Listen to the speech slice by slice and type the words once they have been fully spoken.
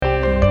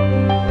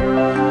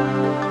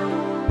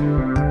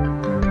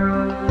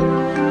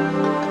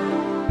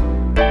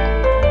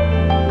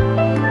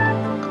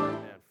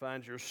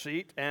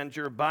and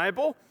your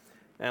Bible,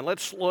 and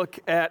let's look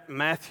at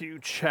Matthew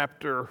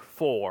chapter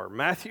 4.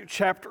 Matthew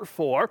chapter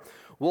 4,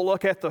 we'll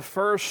look at the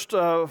first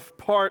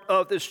part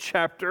of this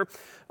chapter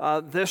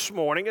this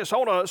morning. I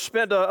want to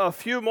spend a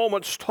few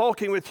moments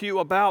talking with you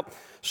about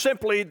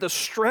simply the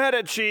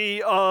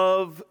strategy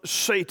of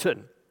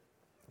Satan.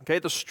 Okay,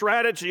 the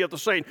strategy of the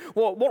Satan.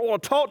 Well, I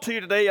want to talk to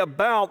you today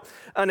about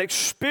an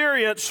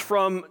experience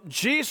from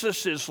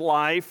Jesus'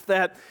 life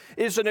that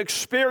is an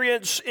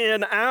experience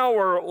in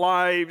our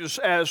lives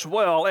as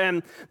well.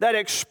 And that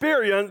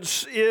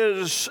experience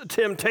is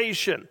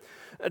temptation.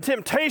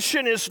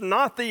 Temptation is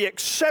not the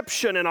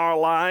exception in our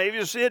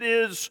lives, it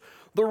is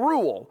the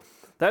rule.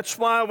 That's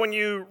why when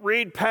you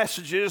read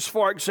passages,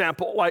 for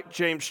example, like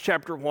James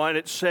chapter 1,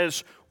 it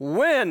says,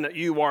 when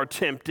you are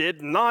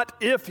tempted, not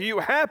if you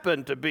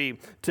happen to be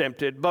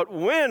tempted, but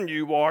when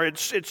you are.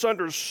 It's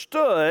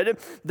understood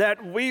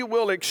that we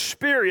will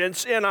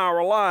experience in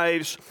our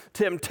lives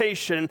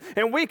temptation.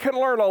 And we can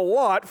learn a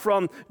lot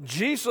from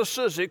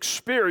Jesus'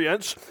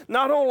 experience,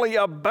 not only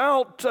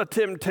about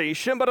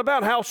temptation, but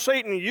about how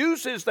Satan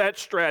uses that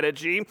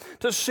strategy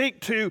to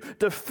seek to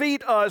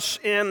defeat us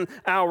in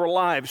our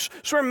lives.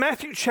 So in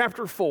Matthew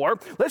chapter 4,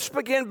 let's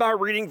begin by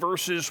reading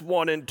verses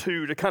 1 and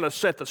 2 to kind of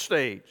set the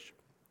stage.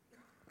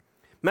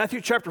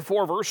 Matthew chapter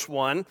 4, verse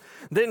 1,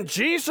 Then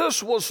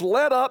Jesus was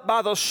led up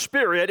by the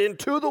Spirit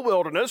into the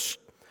wilderness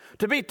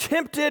to be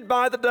tempted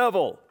by the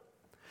devil.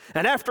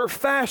 And after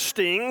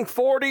fasting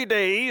 40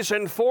 days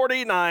and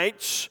 40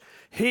 nights,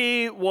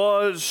 he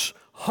was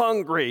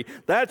hungry.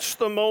 That's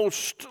the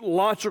most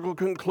logical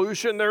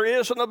conclusion there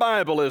is in the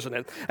Bible, isn't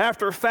it?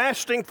 After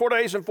fasting 4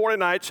 days and 40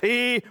 nights,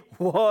 he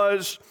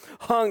was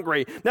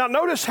hungry. Now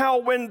notice how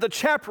when the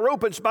chapter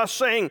opens by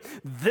saying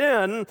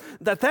then,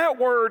 that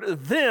word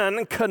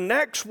then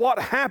connects what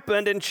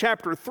happened in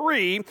chapter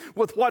 3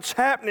 with what's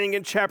happening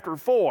in chapter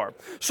 4.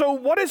 So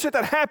what is it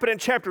that happened in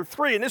chapter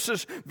 3? And this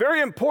is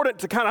very important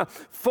to kind of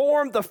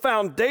form the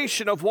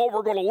foundation of what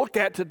we're going to look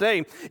at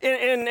today.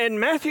 In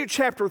Matthew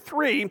chapter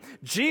 3,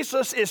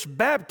 Jesus is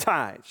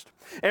baptized.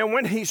 And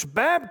when he's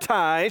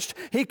baptized,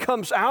 he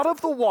comes out of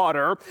the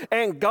water,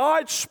 and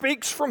God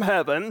speaks from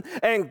heaven,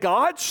 and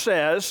God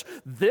says,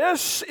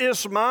 "This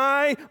is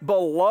my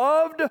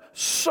beloved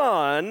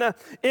Son,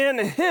 in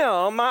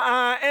him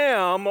I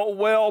am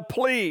well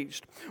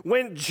pleased."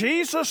 When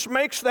Jesus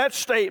makes that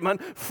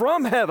statement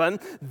from heaven,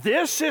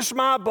 "This is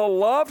my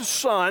beloved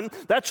Son,"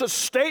 that's a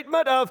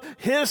statement of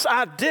his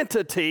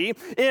identity,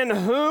 "in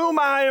whom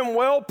I am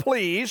well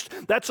pleased."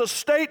 That's a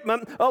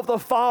statement of the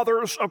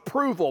Father's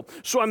approval.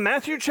 So in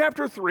Matthew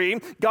chapter 3,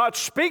 God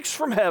speaks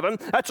from heaven.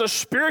 That's a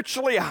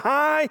spiritually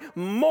high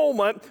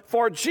moment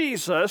for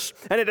Jesus,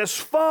 and it is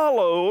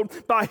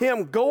followed by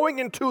him going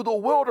into the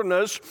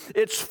wilderness.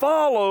 It's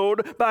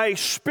followed by a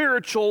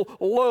spiritual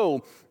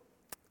low.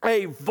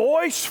 A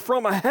voice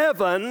from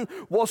heaven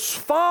was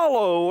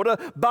followed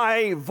by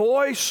a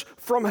voice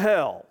from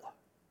hell.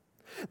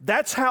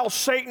 That's how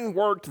Satan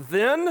worked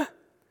then,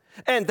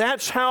 and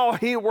that's how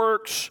he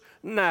works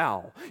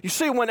now. You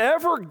see,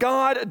 whenever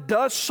God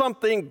does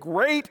something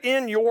great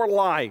in your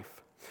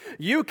life,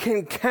 you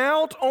can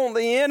count on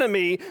the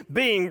enemy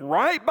being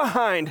right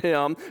behind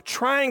him,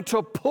 trying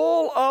to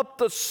pull up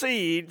the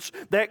seeds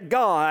that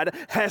God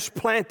has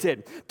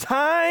planted.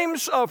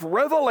 Times of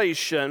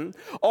revelation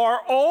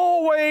are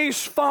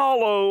always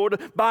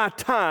followed by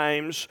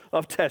times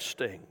of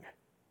testing.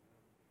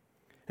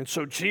 And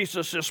so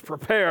Jesus is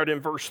prepared. In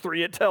verse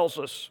 3, it tells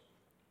us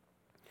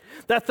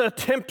that the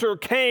tempter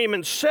came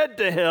and said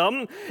to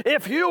him,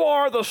 "If you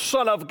are the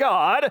Son of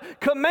God,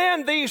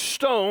 command these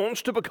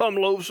stones to become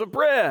loaves of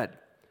bread."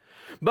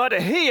 But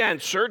he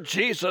answered,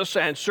 Jesus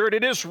answered,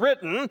 "It is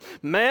written,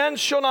 man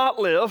shall not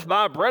live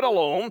by bread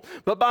alone,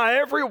 but by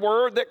every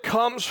word that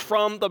comes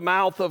from the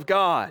mouth of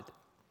God."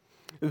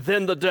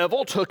 Then the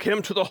devil took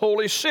him to the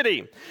holy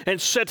city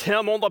and set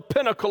him on the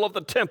pinnacle of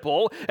the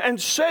temple and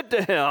said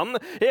to him,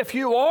 "If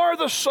you are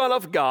the Son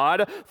of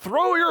God,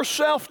 throw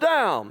yourself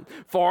down,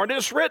 for it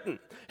is written,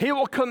 he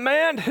will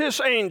command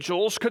his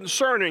angels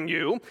concerning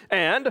you,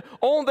 and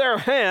on their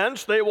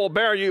hands they will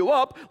bear you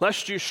up,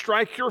 lest you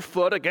strike your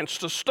foot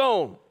against a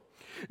stone."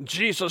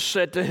 Jesus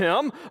said to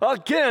him,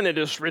 "Again it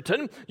is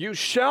written, you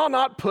shall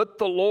not put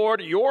the Lord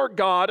your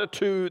God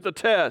to the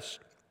test."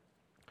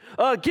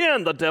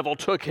 Again the devil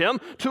took him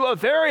to a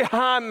very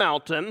high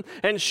mountain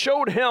and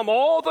showed him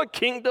all the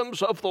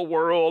kingdoms of the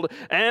world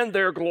and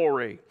their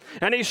glory.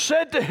 And he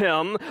said to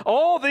him,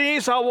 "All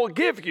these I will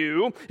give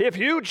you if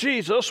you,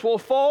 Jesus, will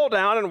fall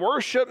down and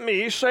worship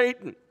me,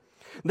 Satan."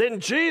 Then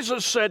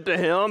Jesus said to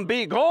him,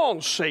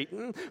 "Begone,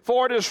 Satan,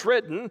 for it is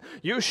written,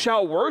 you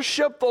shall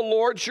worship the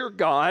Lord your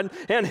God,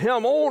 and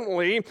him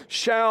only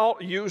shall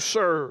you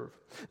serve."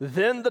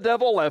 Then the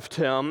devil left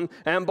him,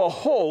 and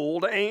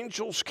behold,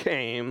 angels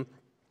came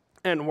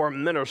and were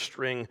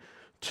ministering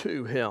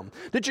to him.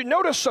 Did you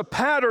notice a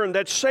pattern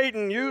that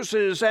Satan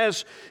uses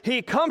as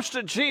he comes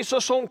to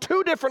Jesus on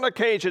two different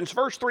occasions,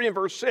 verse 3 and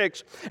verse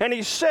 6, and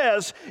he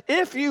says,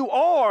 if you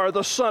are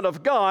the Son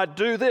of God,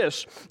 do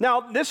this.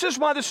 Now, this is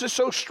why this is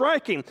so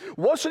striking.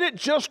 Wasn't it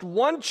just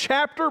one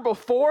chapter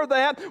before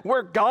that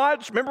where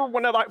God's, remember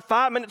when like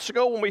 5 minutes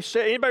ago when we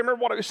said, anybody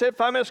remember what we said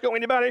 5 minutes ago?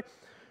 Anybody?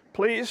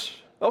 Please?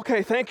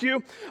 Okay, thank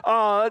you.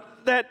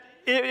 That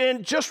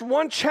in just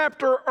one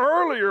chapter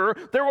earlier,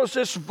 there was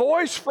this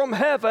voice from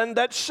heaven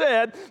that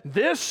said,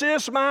 this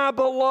is my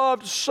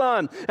beloved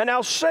Son. And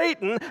now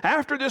Satan,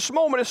 after this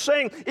moment, is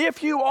saying,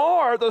 if you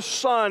are the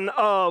Son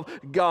of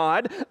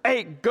God,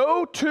 a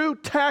go-to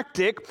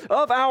tactic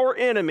of our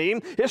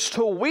enemy is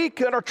to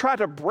weaken or try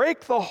to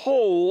break the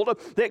hold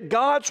that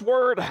God's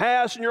Word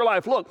has in your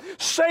life. Look,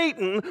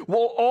 Satan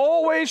will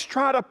always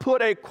try to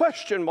put a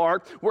question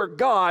mark where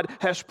God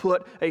has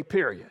put a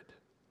period.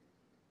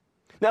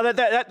 Now,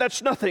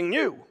 that's nothing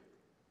new.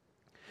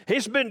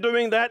 He's been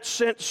doing that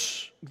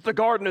since the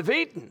Garden of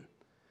Eden.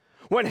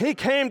 When he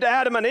came to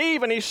Adam and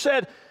Eve and he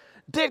said,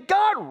 did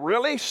God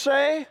really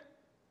say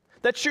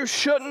that you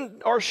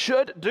shouldn't or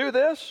should do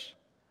this?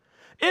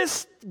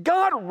 Is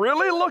God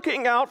really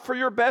looking out for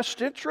your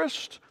best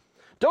interest?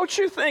 Don't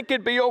you think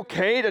it'd be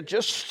okay to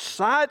just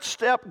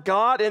sidestep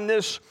God in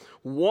this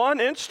one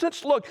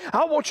instance? Look,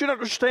 I want you to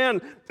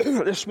understand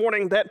this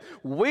morning that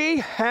we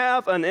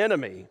have an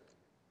enemy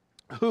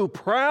who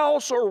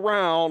prowls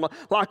around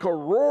like a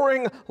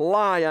roaring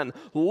lion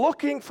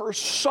looking for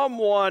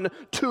someone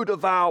to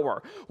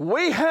devour.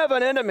 We have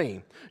an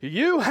enemy,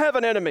 you have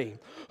an enemy,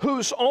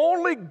 whose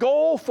only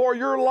goal for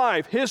your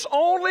life, his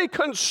only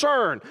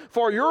concern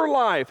for your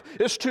life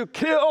is to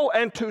kill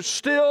and to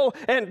steal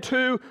and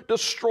to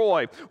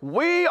destroy.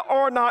 We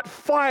are not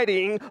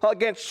fighting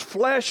against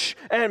flesh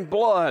and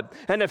blood.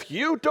 And if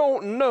you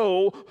don't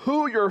know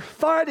who you're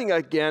fighting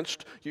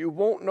against, you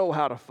won't know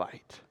how to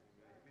fight.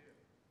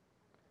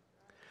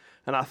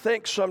 And I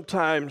think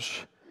sometimes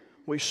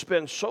we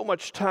spend so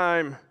much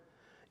time,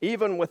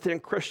 even within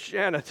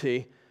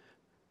Christianity,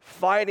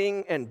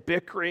 fighting and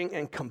bickering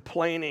and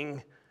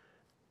complaining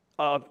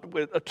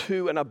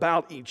to and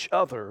about each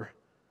other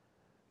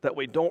that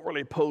we don't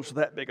really pose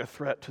that big a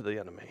threat to the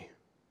enemy.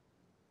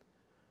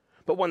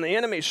 But when the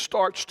enemy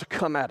starts to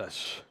come at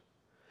us,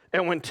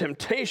 and when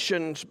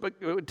temptation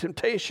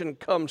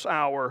comes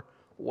our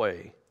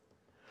way,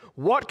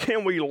 what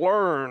can we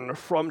learn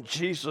from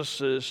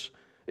Jesus's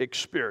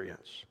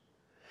experience?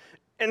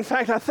 In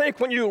fact, I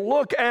think when you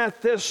look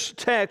at this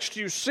text,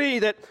 you see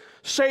that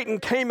Satan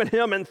came at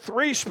him in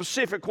three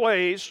specific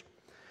ways.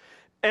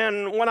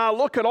 And when I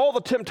look at all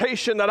the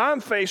temptation that I'm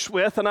faced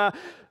with, and I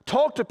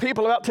talk to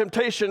people about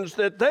temptations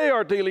that they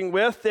are dealing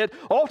with, it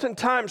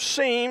oftentimes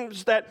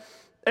seems that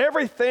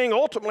everything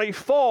ultimately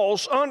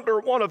falls under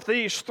one of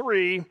these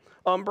three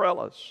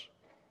umbrellas.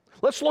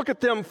 Let's look at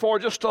them for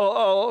just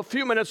a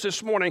few minutes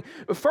this morning.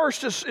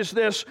 First is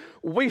this: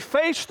 we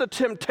face the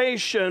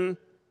temptation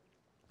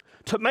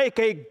to make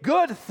a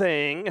good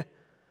thing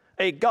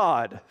a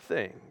God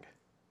thing.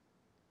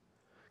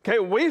 Okay,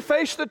 we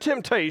face the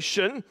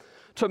temptation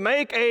to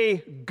make a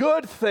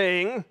good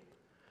thing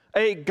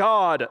a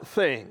God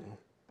thing.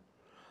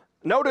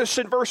 Notice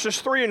in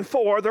verses 3 and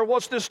 4, there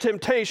was this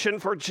temptation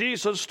for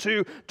Jesus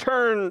to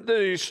turn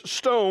these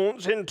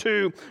stones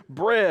into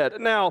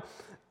bread. Now,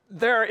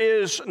 there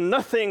is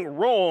nothing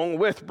wrong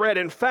with bread.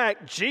 In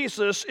fact,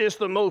 Jesus is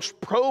the most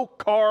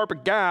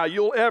pro-carb guy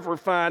you'll ever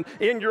find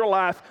in your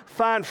life.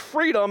 Find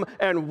freedom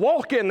and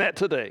walk in that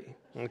today,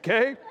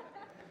 okay?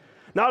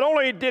 Not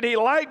only did he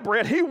like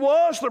bread, he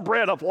was the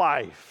bread of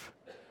life.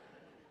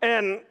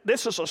 And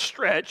this is a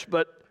stretch,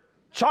 but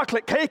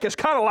chocolate cake is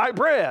kind of like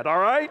bread, all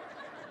right?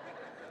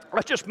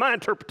 That's just my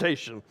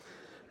interpretation.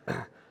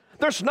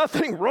 There's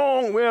nothing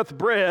wrong with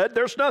bread.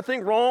 There's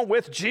nothing wrong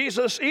with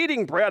Jesus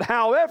eating bread.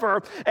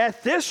 However,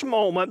 at this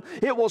moment,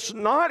 it was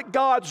not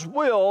God's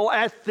will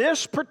at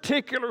this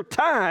particular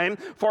time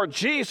for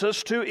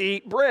Jesus to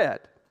eat bread.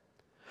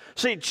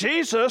 See,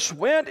 Jesus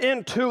went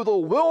into the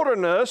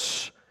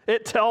wilderness,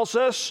 it tells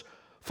us,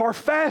 for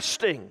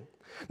fasting.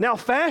 Now,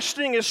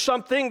 fasting is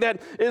something that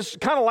is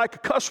kind of like a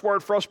cuss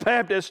word for us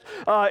Baptists.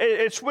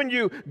 It's when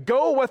you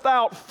go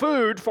without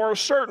food for a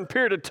certain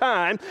period of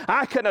time.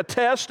 I can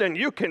attest, and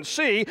you can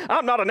see,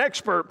 I'm not an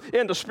expert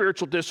in the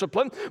spiritual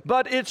discipline,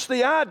 but it's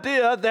the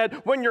idea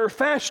that when you're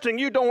fasting,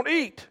 you don't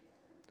eat.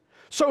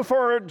 So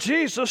for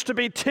Jesus to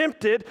be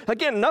tempted,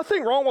 again,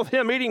 nothing wrong with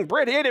him eating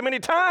bread. He ate it many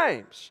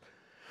times.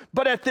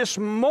 But at this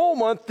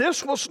moment,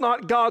 this was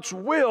not God's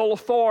will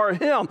for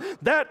him.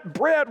 That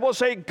bread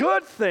was a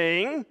good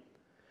thing,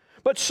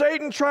 but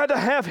Satan tried to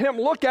have him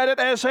look at it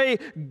as a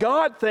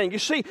God thing. You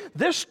see,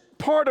 this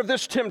part of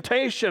this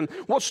temptation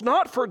was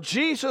not for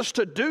Jesus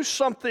to do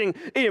something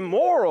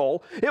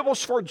immoral. It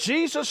was for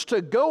Jesus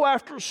to go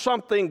after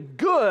something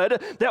good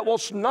that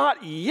was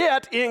not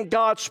yet in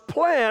God's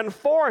plan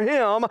for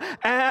him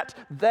at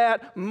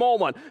that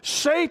moment.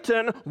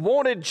 Satan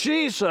wanted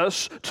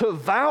Jesus to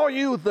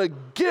value the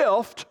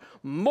gift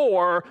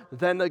more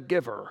than the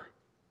giver.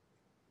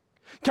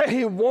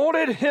 He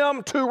wanted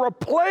him to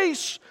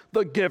replace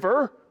the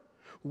giver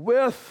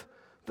with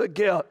the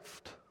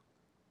gift.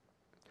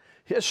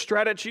 His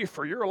strategy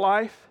for your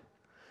life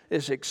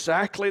is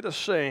exactly the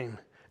same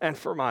and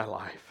for my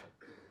life.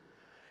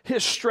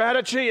 His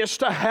strategy is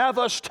to have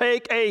us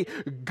take a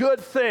good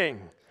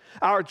thing,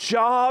 our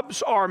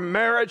jobs, our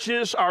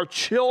marriages, our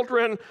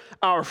children,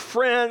 our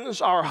friends,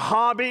 our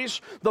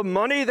hobbies, the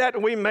money that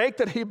we make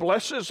that He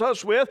blesses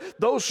us with,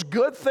 those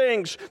good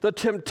things. The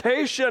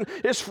temptation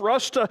is for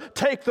us to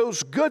take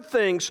those good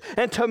things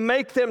and to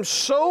make them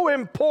so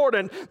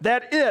important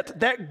that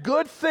that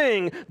good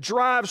thing,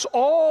 drives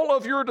all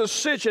of your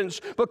decisions,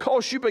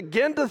 because you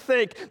begin to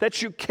think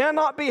that you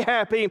cannot be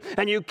happy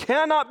and you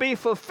cannot be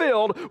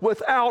fulfilled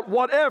without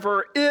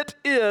whatever it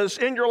is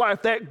in your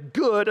life, that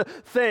good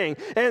thing.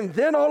 And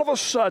then all of a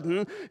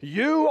sudden,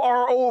 you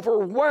are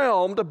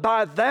overwhelmed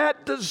by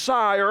that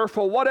desire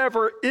for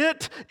whatever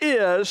it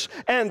is,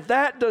 and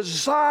that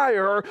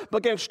desire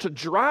begins to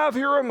drive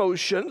your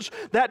emotions.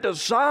 That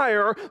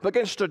desire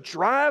begins to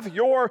drive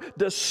your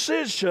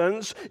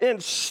decisions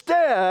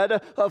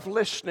instead of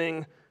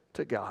listening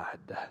to God.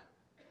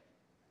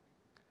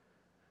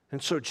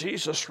 And so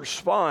Jesus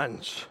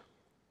responds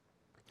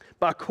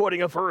by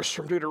quoting a verse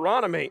from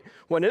Deuteronomy.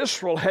 When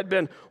Israel had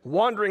been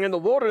wandering in the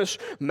wilderness,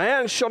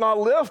 man shall not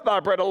live by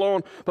bread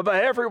alone, but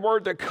by every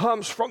word that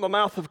comes from the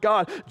mouth of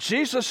God.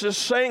 Jesus is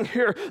saying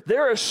here,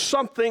 there is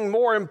something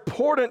more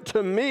important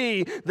to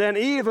me than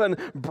even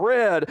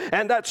bread,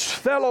 and that's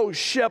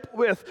fellowship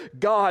with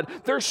God.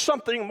 There's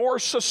something more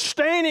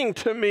sustaining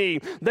to me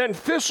than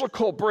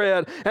physical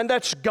bread, and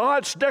that's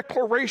God's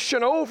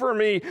declaration over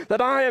me that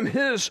I am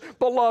His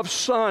beloved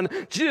Son.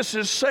 Jesus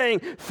is saying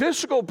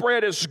physical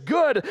bread is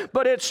good,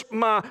 but it's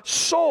my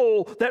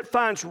soul that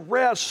finds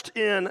rest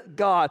in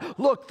God.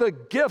 Look, the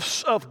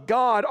gifts of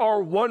God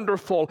are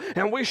wonderful,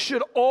 and we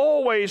should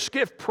always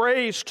give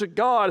praise to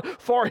God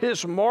for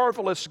His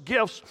marvelous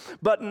gifts,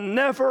 but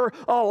never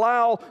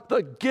allow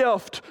the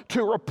gift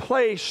to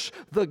replace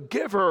the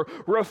giver.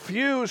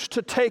 Refuse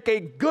to take a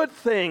good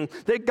thing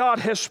that God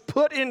has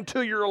put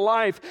into your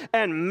life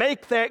and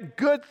make that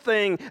good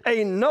thing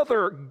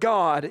another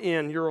God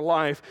in your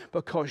life,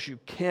 because you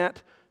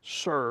can't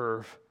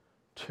serve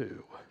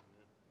two.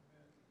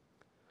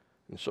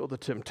 And so the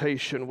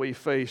temptation we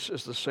face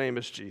is the same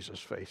as Jesus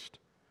faced.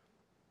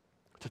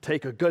 To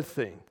take a good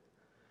thing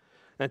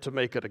and to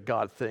make it a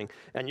God thing.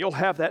 And you'll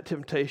have that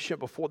temptation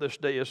before this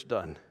day is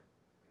done.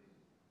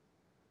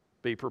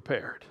 Be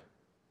prepared.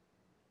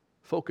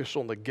 Focus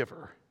on the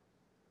giver,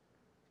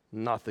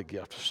 not the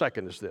gift.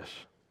 Second is this.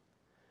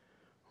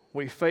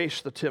 We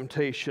face the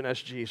temptation as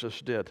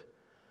Jesus did,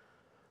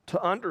 to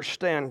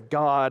understand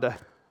God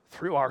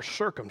through our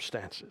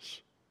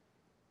circumstances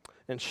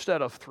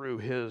instead of through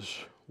His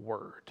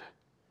Word.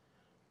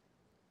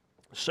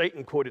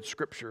 Satan quoted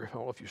Scripture. I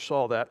don't know if you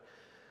saw that.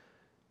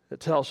 It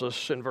tells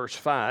us in verse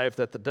 5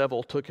 that the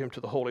devil took him to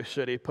the holy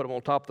city, put him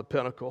on top of the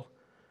pinnacle,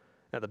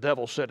 and the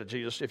devil said to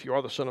Jesus, "If you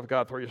are the Son of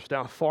God, throw yourself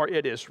down, for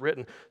it is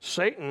written."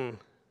 Satan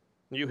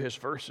knew his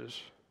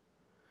verses.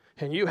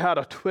 He knew how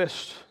to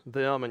twist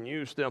them and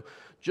use them.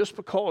 Just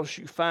because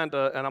you find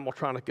and I'm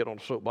trying to get on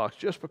the soapbox,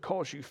 just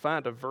because you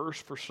find a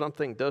verse for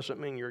something doesn't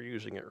mean you're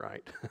using it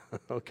right,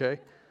 okay?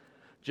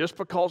 Just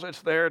because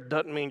it's there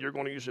doesn't mean you're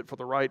going to use it for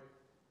the right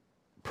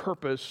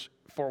purpose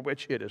for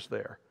which it is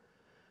there.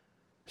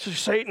 So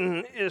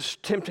Satan is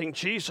tempting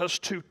Jesus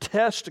to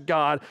test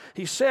God.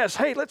 He says,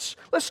 hey, let's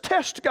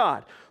test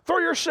God. Throw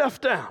yourself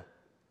down.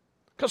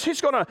 Because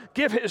He's going to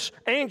give His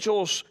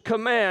angels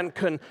command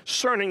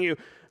concerning you.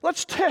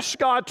 Let's test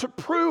God to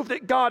prove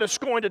that God is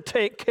going to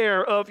take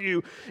care of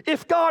you.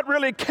 If God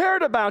really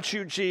cared about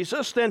you,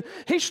 Jesus, then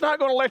He's not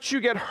going to let you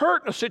get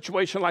hurt in a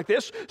situation like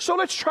this. So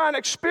let's try an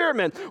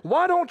experiment.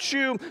 Why don't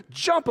you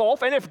jump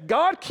off, and if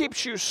God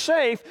keeps you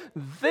safe,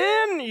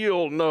 then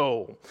you'll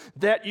know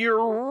that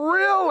you're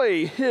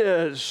really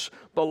His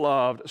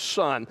beloved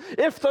Son.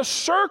 If the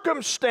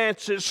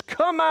circumstances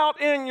come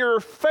out in your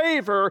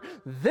favor,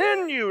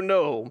 then you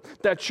know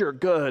that you're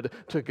good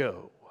to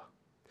go.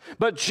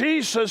 But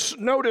Jesus,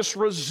 notice,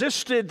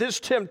 resisted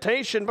this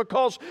temptation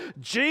because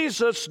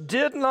Jesus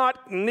did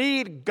not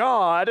need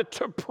God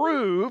to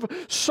prove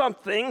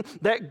something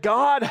that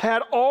God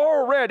had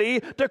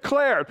already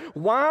declared.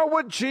 Why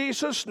would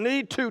Jesus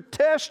need to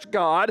test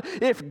God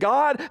if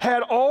God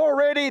had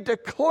already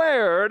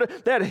declared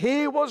that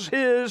He was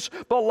His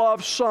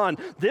beloved Son?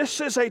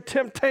 This is a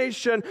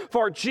temptation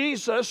for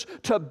Jesus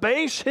to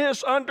base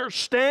His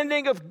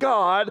understanding of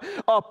God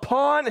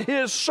upon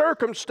His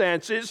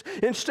circumstances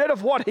instead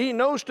of what He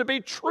knows to be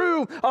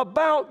true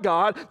about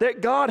God,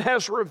 that God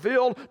has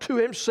revealed to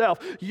Himself.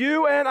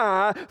 You and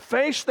I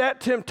face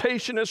that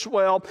temptation as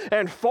well,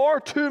 and far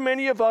too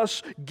many of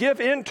us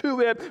give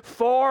into it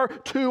far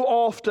too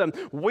often.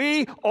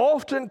 We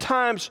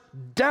oftentimes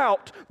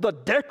doubt the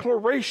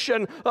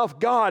declaration of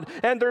God,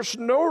 and there's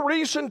no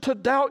reason to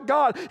doubt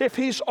God. If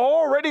He's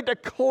already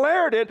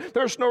declared it,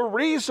 there's no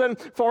reason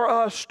for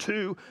us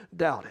to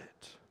doubt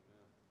it.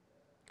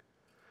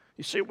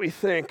 You see, we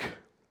think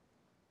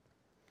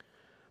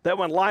that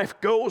when life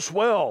goes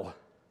well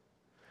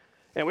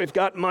and we've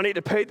got money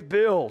to pay the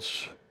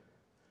bills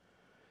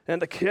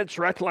and the kids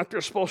are acting like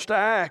they're supposed to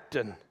act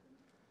and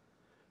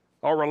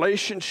our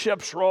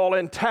relationships are all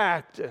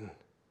intact and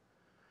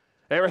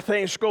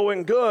everything's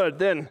going good,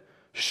 then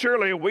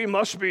surely we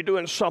must be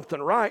doing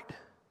something right.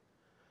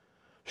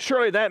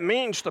 Surely that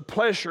means the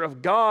pleasure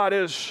of God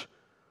is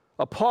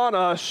upon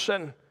us.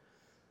 And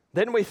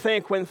then we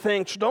think when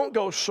things don't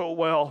go so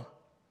well,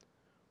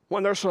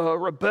 when there's a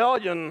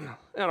rebellion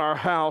in our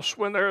house,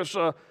 when there's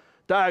a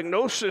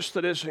diagnosis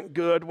that isn't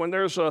good, when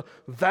there's a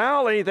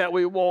valley that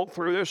we walk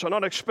through, there's an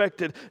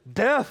unexpected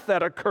death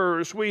that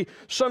occurs, we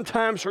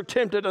sometimes are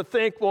tempted to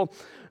think, well,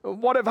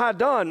 what have I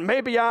done?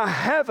 Maybe I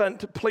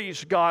haven't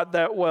pleased God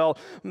that well.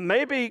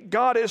 Maybe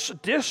God is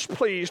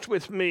displeased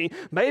with me.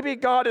 Maybe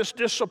God is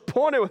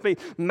disappointed with me.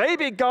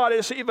 Maybe God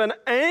is even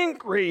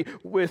angry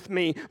with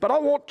me. But I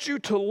want you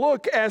to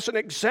look as an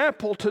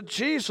example to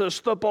Jesus,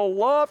 the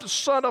beloved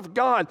Son of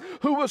God,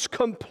 who was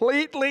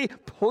completely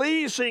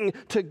pleasing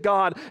to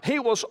God. He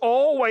was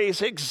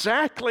always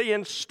exactly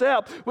in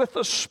step with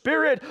the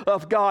Spirit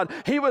of God.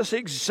 He was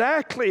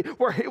exactly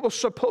where he was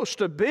supposed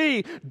to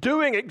be,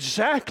 doing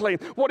exactly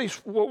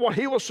what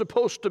he was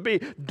supposed to be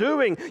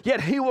doing,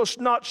 yet he was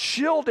not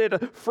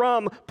shielded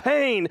from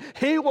pain.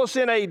 He was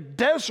in a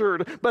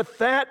desert, but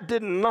that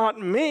did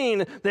not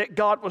mean that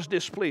God was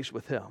displeased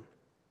with him.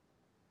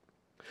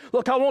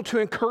 Look, I want to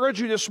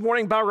encourage you this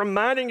morning by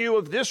reminding you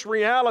of this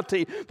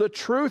reality. The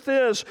truth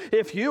is,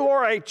 if you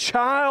are a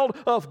child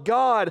of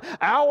God,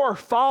 our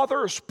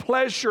Father's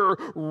pleasure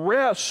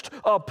rests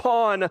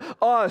upon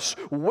us.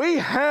 We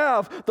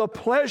have the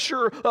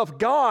pleasure of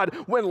God.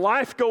 When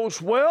life goes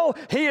well,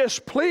 He is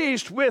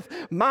pleased with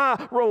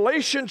my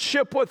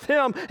relationship with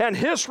Him and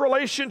His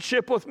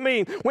relationship with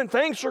me. When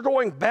things are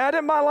going bad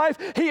in my life,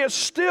 He is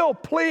still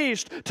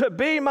pleased to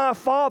be my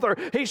Father.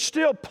 He's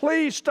still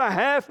pleased to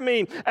have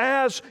me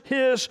as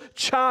His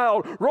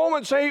child.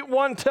 Romans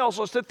 8:1 tells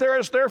us that there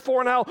is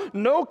therefore now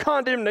no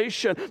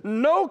condemnation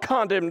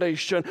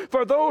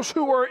for those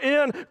who are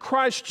in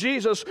Christ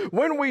Jesus.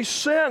 When we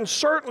sin,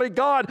 certainly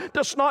God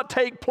does not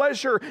take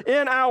pleasure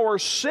in our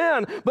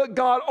sin, but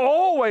God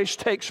always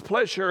takes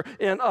pleasure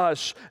in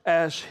us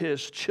as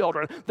His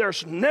children.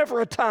 There's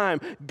never a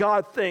time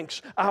God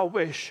thinks, I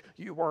wish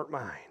you weren't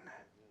mine.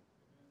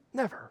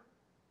 Never.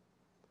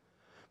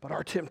 But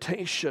our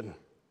temptation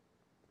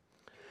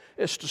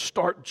is to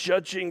start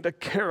judging the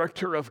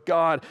character of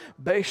God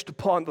based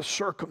upon the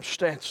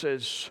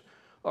circumstances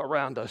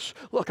around us.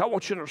 Look, I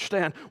want you to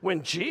understand,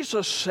 when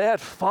Jesus said,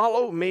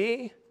 follow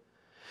me,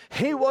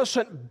 He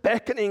wasn't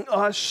beckoning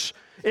us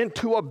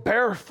into a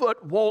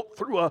barefoot walk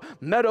through a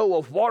meadow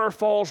of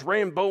waterfalls,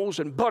 rainbows,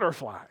 and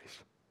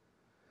butterflies.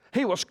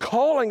 He was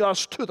calling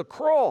us to the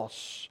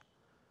cross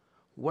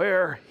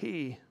where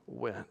He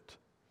went.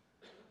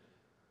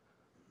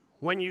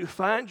 When you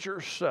find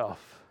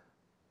yourself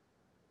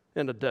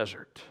in the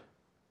desert,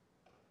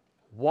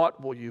 what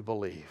will you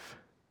believe?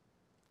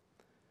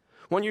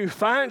 When you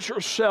find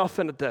yourself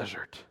in the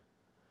desert,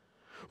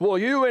 will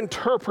you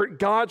interpret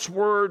God's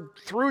word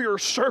through your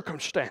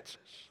circumstances?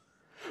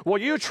 Will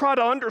you try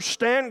to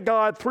understand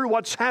God through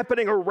what's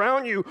happening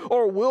around you,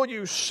 or will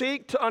you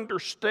seek to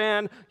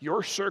understand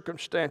your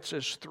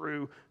circumstances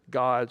through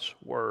God's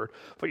word?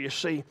 For you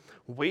see,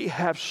 we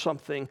have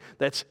something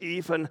that's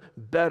even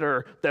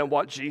better than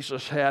what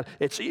Jesus had.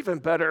 It's even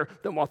better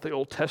than what the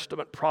Old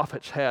Testament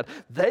prophets had.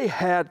 They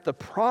had the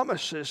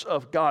promises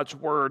of God's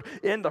word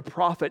in the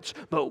prophets,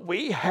 but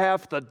we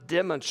have the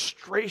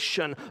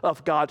demonstration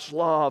of God's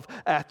love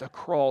at the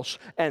cross.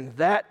 And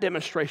that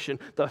demonstration,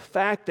 the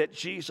fact that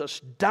Jesus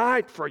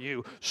died for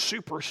you,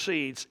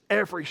 supersedes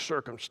every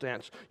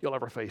circumstance you'll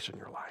ever face in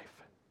your life.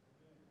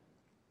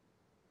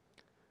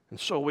 And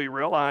so we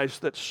realize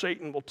that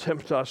Satan will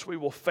tempt us. We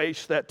will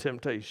face that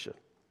temptation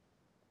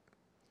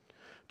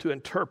to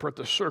interpret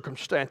the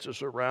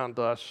circumstances around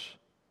us,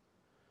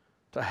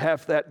 to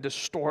have that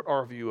distort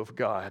our view of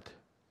God.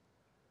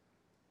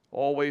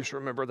 Always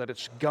remember that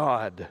it's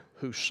God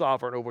who's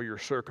sovereign over your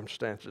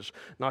circumstances,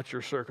 not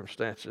your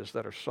circumstances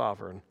that are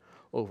sovereign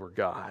over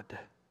God.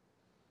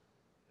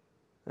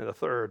 And the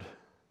third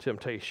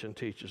temptation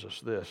teaches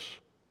us this.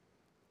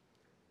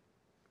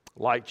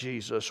 Like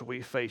Jesus,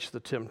 we face the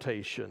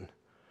temptation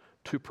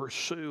to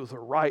pursue the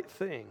right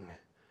thing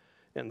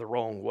in the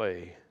wrong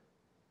way.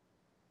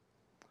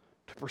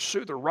 To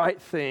pursue the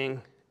right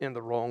thing in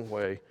the wrong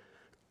way.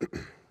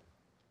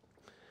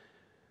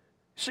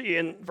 See,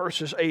 in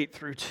verses 8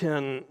 through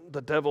 10,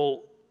 the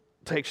devil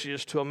takes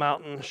Jesus to a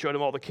mountain, showed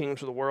him all the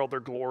kingdoms of the world, their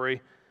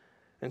glory.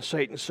 And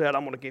Satan said,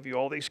 I'm going to give you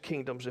all these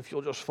kingdoms if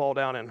you'll just fall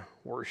down and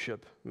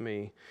worship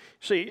me.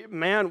 See,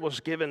 man was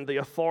given the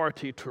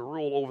authority to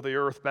rule over the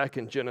earth back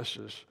in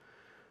Genesis.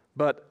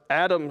 But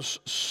Adam's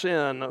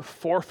sin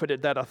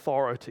forfeited that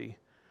authority.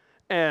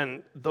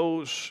 And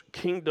those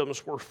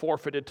kingdoms were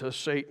forfeited to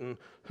Satan,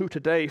 who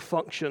today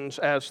functions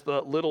as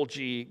the little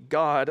g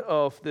god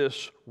of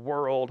this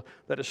world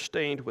that is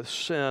stained with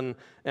sin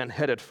and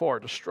headed for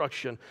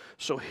destruction.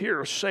 So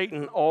here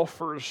Satan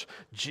offers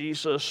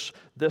Jesus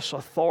this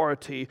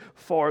authority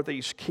for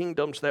these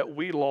kingdoms that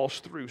we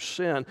lost through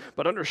sin.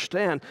 But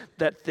understand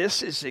that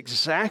this is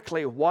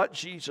exactly what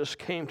Jesus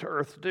came to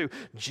earth to do.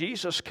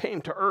 Jesus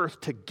came to earth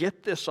to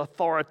get this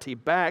authority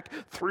back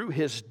through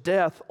his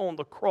death on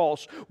the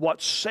cross.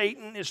 What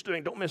Satan is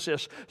doing, don't miss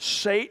this,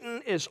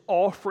 Satan is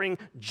offering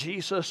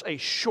Jesus a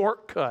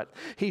shortcut.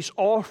 He's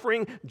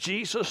offering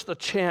Jesus the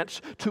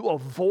chance to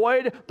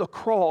avoid the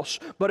cross,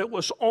 but it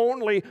was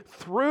only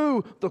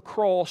through the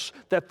cross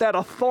that that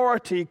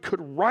authority could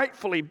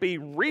rightfully be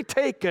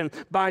retaken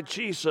by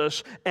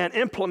Jesus and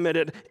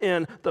implemented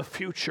in the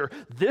future.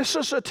 This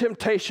is a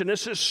temptation.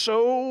 This is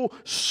so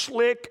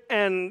slick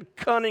and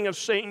cunning of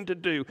Satan to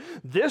do.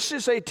 This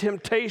is a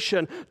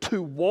temptation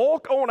to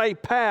walk on a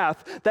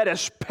path that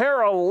is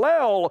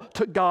parallel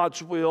to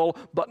God's will,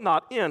 but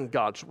not in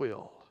God's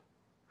will.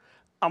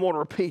 I'm going to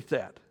repeat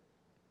that.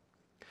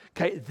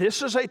 Okay,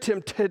 this is a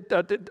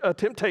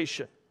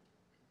temptation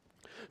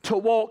to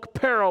walk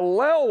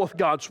parallel with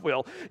God's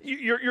will.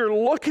 You're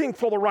looking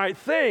for the right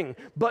thing,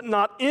 but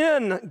not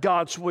in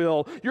God's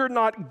will. You're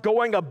not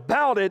going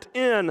about it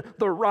in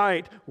the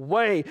right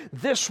way.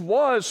 This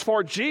was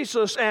for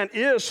Jesus and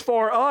is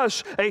for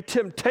us a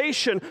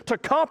temptation to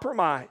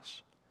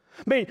compromise.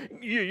 I mean,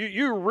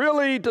 you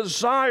really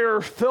desire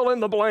fill in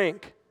the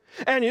blank,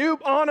 and you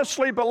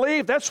honestly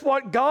believe that's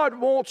what God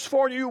wants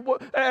for you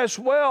as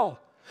well.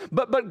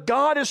 But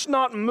God is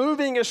not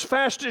moving as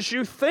fast as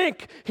you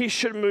think He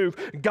should move.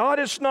 God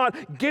is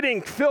not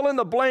getting fill in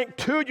the blank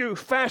to you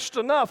fast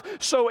enough.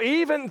 So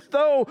even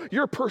though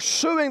you're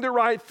pursuing the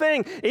right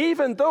thing,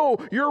 even though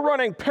you're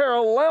running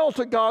parallel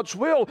to God's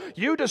will,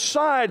 you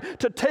decide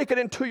to take it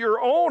into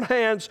your own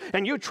hands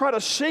and you try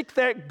to seek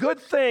that good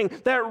thing,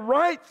 that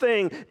right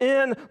thing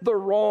in the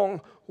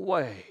wrong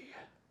way.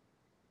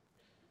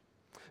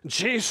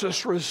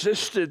 Jesus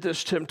resisted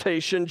this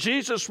temptation.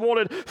 Jesus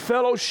wanted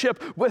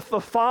fellowship with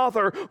the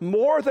Father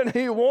more than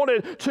He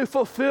wanted to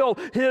fulfill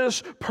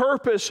His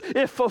purpose.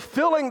 If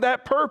fulfilling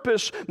that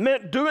purpose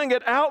meant doing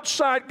it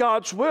outside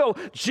God's will,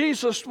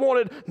 Jesus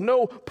wanted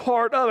no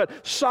part of it.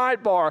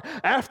 Sidebar,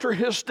 after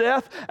His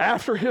death,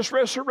 after His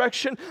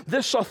resurrection,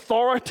 this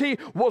authority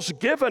was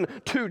given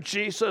to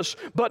Jesus,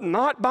 but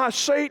not by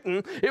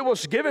Satan. It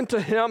was given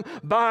to Him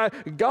by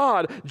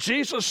God.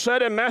 Jesus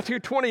said in Matthew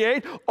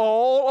 28,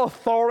 all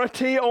authority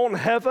on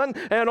heaven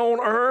and on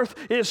earth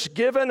is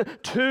given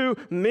to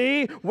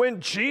me.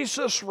 When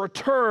Jesus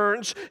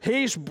returns,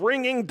 He's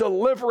bringing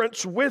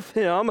deliverance with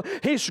Him.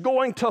 He's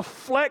going to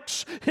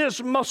flex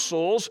His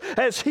muscles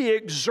as He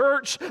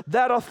exerts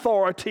that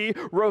authority,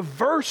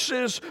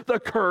 reverses the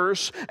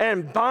curse,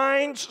 and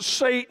binds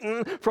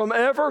Satan from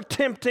ever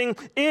tempting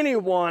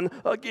anyone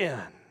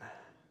again.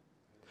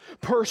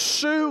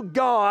 Pursue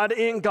God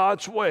in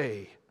God's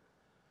way.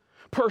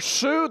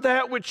 Pursue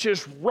that which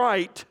is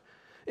right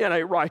in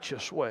a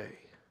righteous way.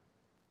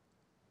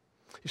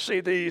 You see,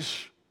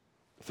 these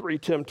three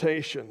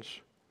temptations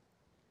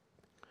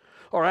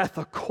are at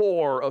the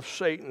core of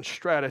Satan's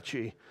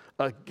strategy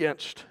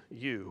against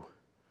you.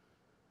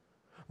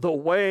 The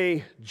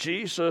way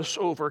Jesus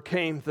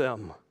overcame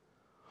them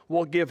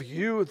will give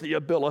you the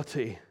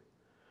ability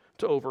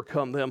to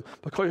overcome them.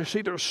 Because you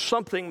see, there's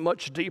something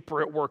much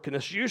deeper at work in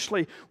this.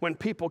 Usually when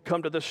people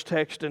come to this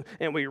text and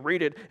we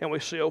read it and we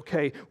say,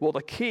 okay, well,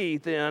 the key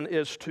then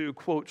is to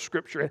quote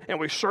Scripture. And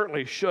we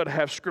certainly should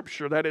have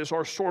Scripture. That is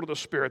our sword of the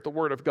Spirit, the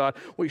Word of God.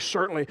 We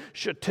certainly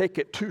should take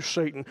it to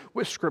Satan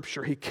with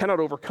Scripture. He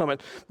cannot overcome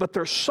it. But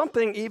there's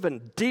something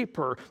even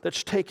deeper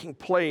that's taking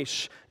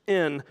place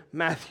in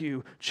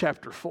Matthew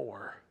chapter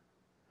 4.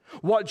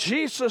 What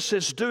Jesus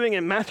is doing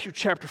in Matthew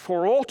chapter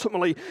 4,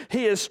 ultimately,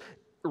 He is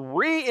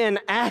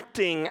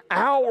reenacting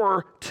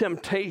our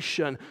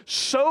temptation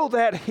so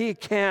that He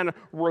can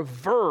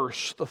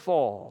reverse the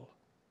fall.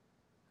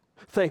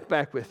 Think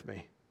back with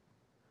me.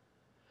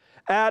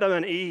 Adam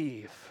and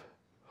Eve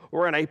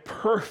were in a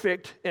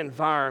perfect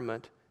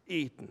environment,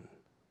 Eden.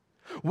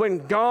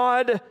 When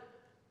God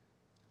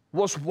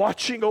was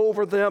watching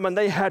over them and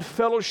they had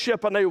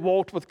fellowship and they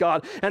walked with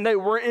God and they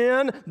were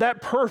in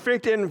that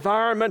perfect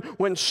environment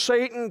when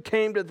Satan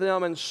came to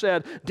them and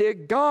said,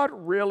 did God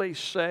really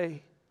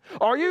say?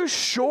 Are you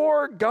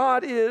sure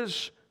God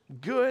is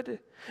good?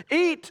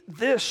 Eat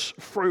this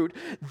fruit.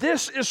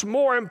 This is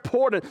more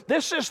important.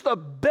 This is the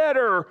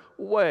better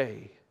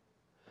way.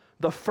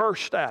 The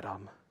first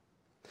Adam,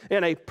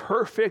 in a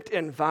perfect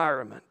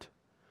environment,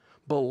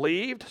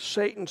 believed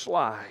Satan's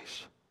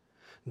lies,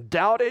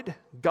 doubted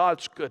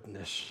God's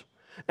goodness,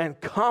 and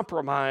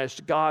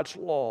compromised God's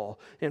law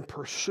in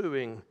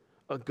pursuing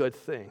a good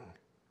thing.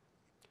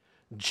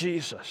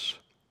 Jesus,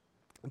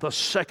 the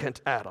second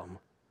Adam,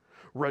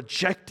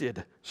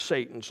 rejected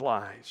Satan's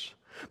lies.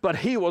 But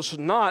he was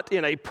not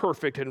in a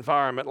perfect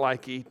environment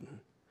like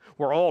Eden,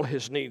 where all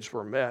his needs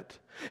were met.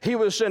 He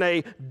was in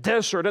a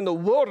desert, in the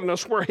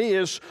wilderness, where he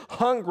is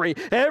hungry.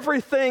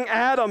 Everything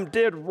Adam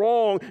did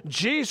wrong,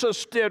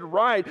 Jesus did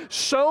right,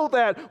 so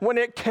that when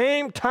it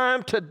came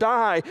time to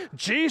die,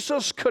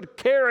 Jesus could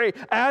carry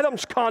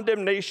Adam's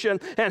condemnation,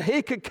 and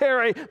he could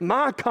carry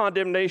my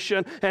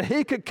condemnation, and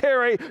he could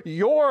carry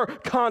your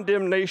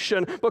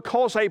condemnation,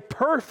 because a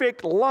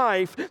perfect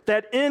life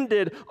that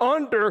ended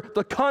under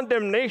the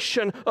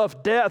condemnation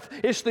of death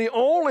is the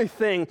only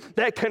thing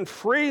that can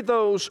free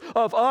those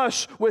of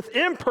us with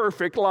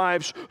imperfect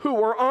lives who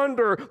were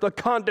under the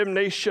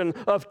condemnation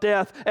of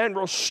death and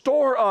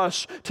restore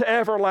us to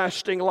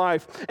everlasting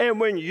life. And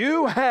when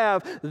you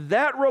have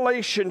that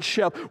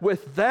relationship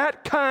with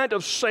that kind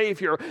of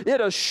Savior,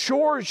 it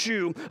assures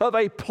you of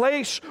a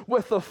place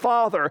with the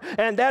Father.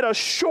 And that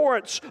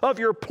assurance of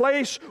your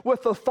place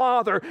with the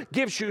Father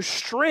gives you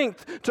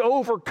strength to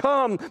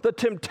overcome the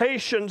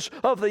temptations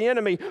of the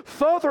enemy.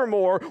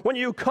 Furthermore, when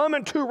you come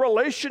into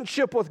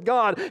relationship with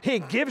God, He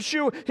gives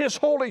you His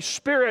Holy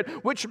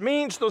Spirit, which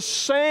means the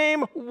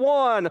same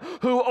one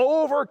who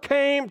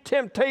overcame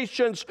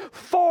temptations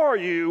for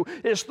you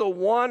is the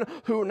one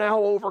who now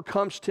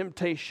overcomes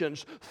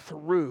temptations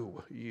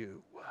through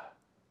you.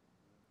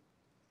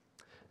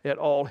 It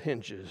all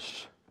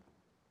hinges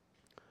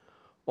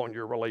on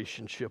your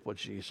relationship with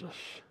Jesus.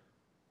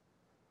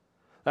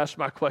 That's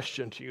my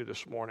question to you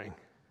this morning,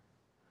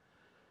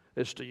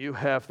 is do you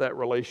have that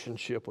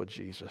relationship with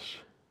Jesus?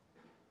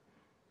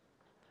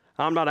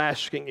 I'm not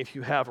asking if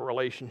you have a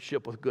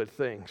relationship with good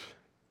things.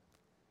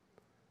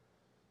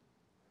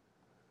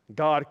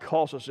 God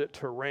causes it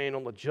to rain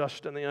on the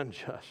just and the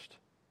unjust.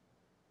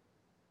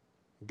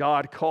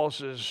 God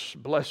causes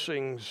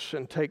blessings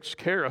and takes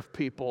care of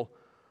people,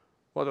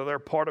 whether they're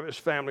part of His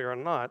family or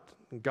not.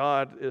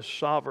 God is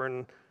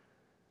sovereign,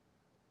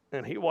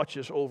 and He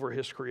watches over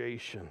His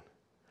creation.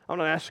 I'm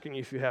not asking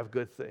you if you have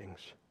good things.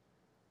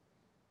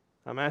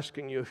 I'm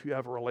asking you if you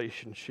have a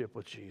relationship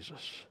with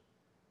Jesus.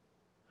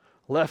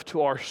 Left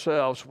to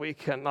ourselves, we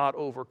cannot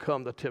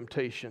overcome the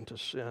temptation to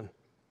sin.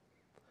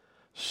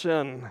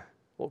 Sin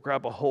will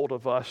grab a hold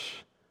of us,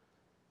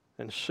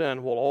 and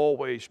sin will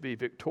always be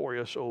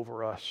victorious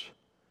over us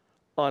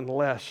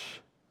unless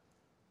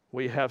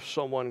we have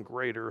someone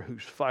greater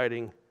who's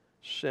fighting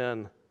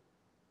sin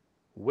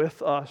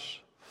with us,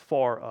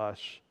 for us,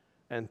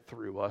 and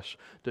through us.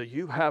 Do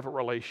you have a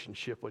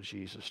relationship with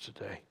Jesus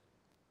today?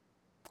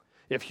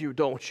 If you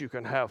don't, you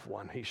can have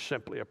one. He's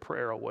simply a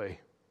prayer away.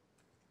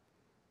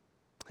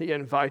 He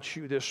invites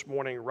you this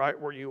morning, right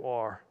where you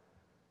are,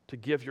 to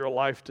give your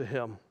life to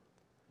Him,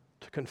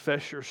 to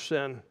confess your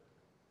sin,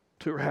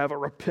 to have a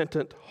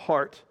repentant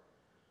heart,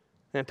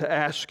 and to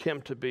ask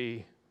Him to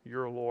be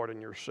your Lord and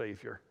your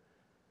Savior.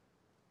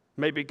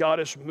 Maybe God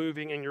is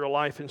moving in your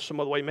life in some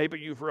other way. Maybe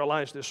you've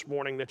realized this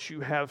morning that you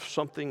have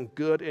something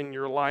good in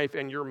your life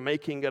and you're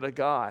making it a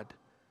God.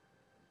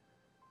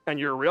 And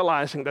you're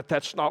realizing that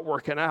that's not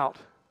working out.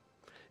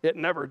 It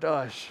never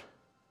does.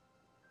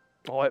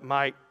 Oh, it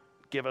might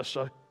give us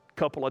a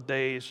couple of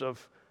days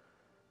of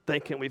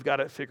thinking we've got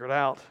it figured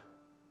out.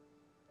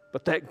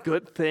 But that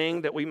good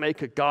thing that we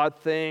make a God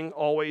thing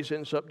always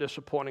ends up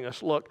disappointing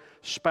us. Look,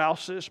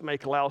 spouses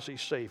make lousy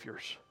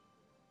saviors.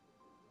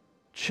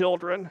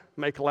 Children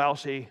make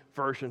lousy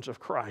versions of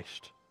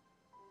Christ.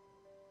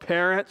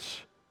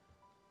 Parents,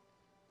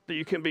 that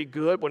you can be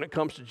good when it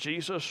comes to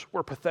Jesus,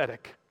 we're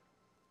pathetic.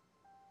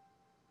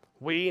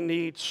 We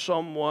need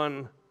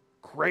someone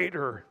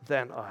greater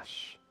than us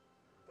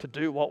to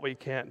do what we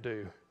can't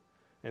do.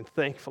 And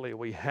thankfully,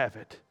 we have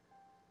it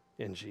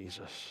in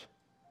Jesus.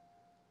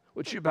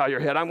 Would you bow your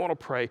head? I'm going to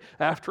pray.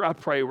 After I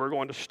pray, we're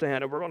going to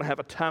stand and we're going to have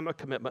a time of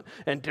commitment.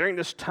 And during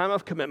this time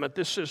of commitment,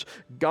 this is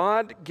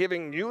God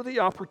giving you the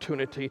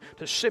opportunity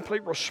to simply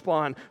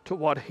respond to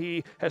what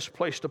He has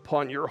placed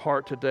upon your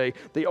heart today.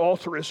 The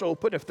altar is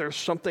open. If there's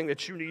something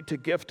that you need to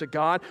give to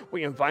God,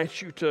 we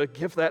invite you to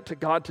give that to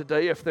God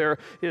today. If there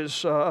is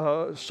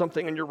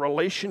something in your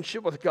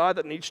relationship with God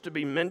that needs to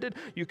be mended,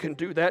 you can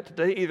do that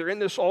today, either in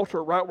this altar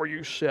or right where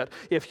you sit.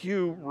 If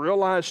you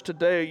realize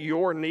today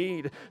your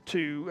need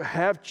to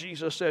have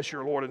Jesus as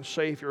your Lord and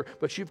Savior,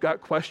 but you've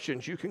got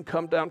questions, you can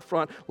come down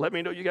front. Let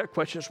me know you got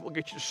questions. We'll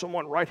get you to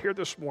someone right here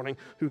this morning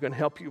who can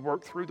help you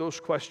work through those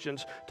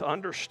questions to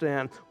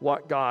understand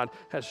what God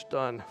has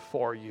done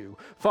for you.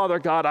 Father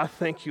God, I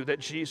thank you that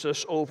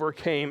Jesus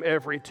overcame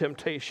every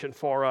temptation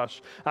for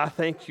us. I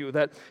thank you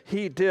that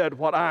He did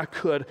what I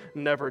could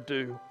never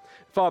do.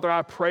 Father,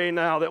 I pray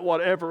now that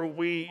whatever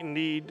we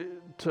need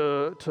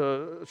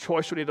to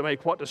choice we need to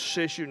make, what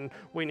decision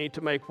we need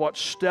to make, what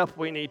step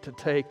we need to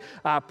take,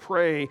 I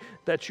pray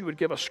that you would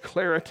give us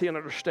clarity and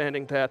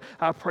understanding that.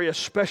 I pray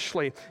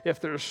especially if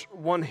there's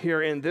one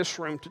here in this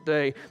room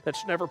today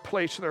that's never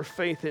placed their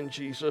faith in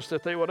Jesus,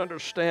 that they would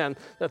understand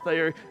that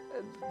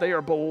they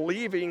are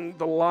believing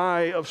the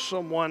lie of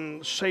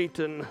someone,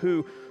 Satan,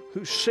 who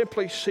who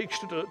simply seeks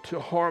to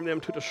harm them,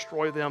 to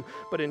destroy them.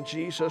 But in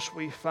Jesus,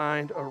 we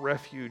find a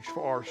refuge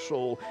for our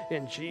soul.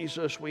 In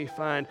Jesus, we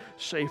find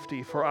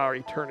safety for our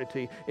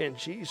eternity. In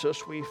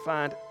Jesus, we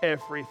find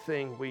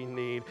everything we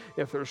need.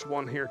 If there's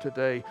one here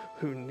today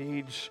who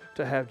needs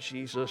to have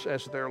Jesus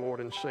as their Lord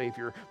and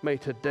Savior, may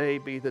today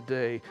be the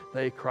day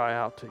they cry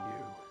out to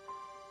you.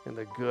 In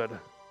the good,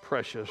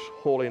 precious,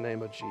 holy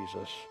name of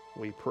Jesus,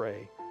 we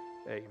pray.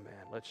 Amen.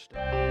 Let's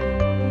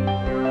stand.